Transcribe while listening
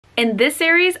In this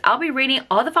series, I'll be rating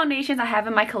all the foundations I have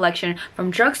in my collection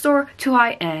from drugstore to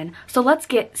high-end. So let's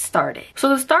get started. So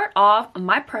to start off,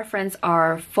 my preference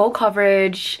are full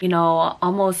coverage, you know,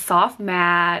 almost soft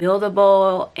matte,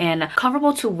 buildable, and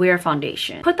comfortable to wear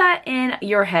foundation. Put that in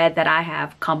your head that I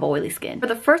have combo oily skin. For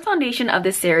the first foundation of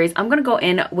this series, I'm gonna go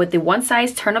in with the One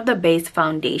Size Turn Up the Base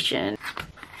foundation.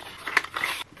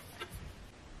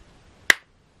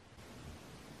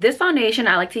 This foundation,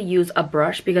 I like to use a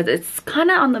brush because it's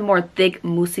kind of on the more thick,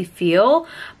 moussey feel.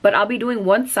 But I'll be doing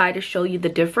one side to show you the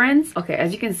difference. Okay,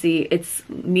 as you can see, it's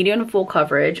medium to full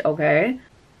coverage, okay?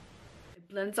 It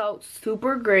blends out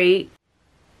super great.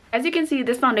 As you can see,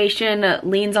 this foundation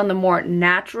leans on the more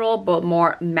natural but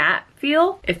more matte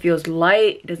feel. It feels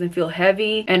light, it doesn't feel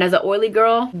heavy. And as an oily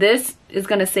girl, this is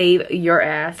gonna save your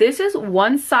ass. This is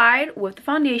one side with the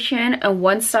foundation and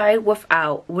one side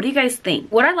without. What do you guys think?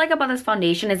 What I like about this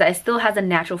foundation is that it still has a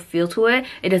natural feel to it.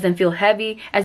 It doesn't feel heavy. As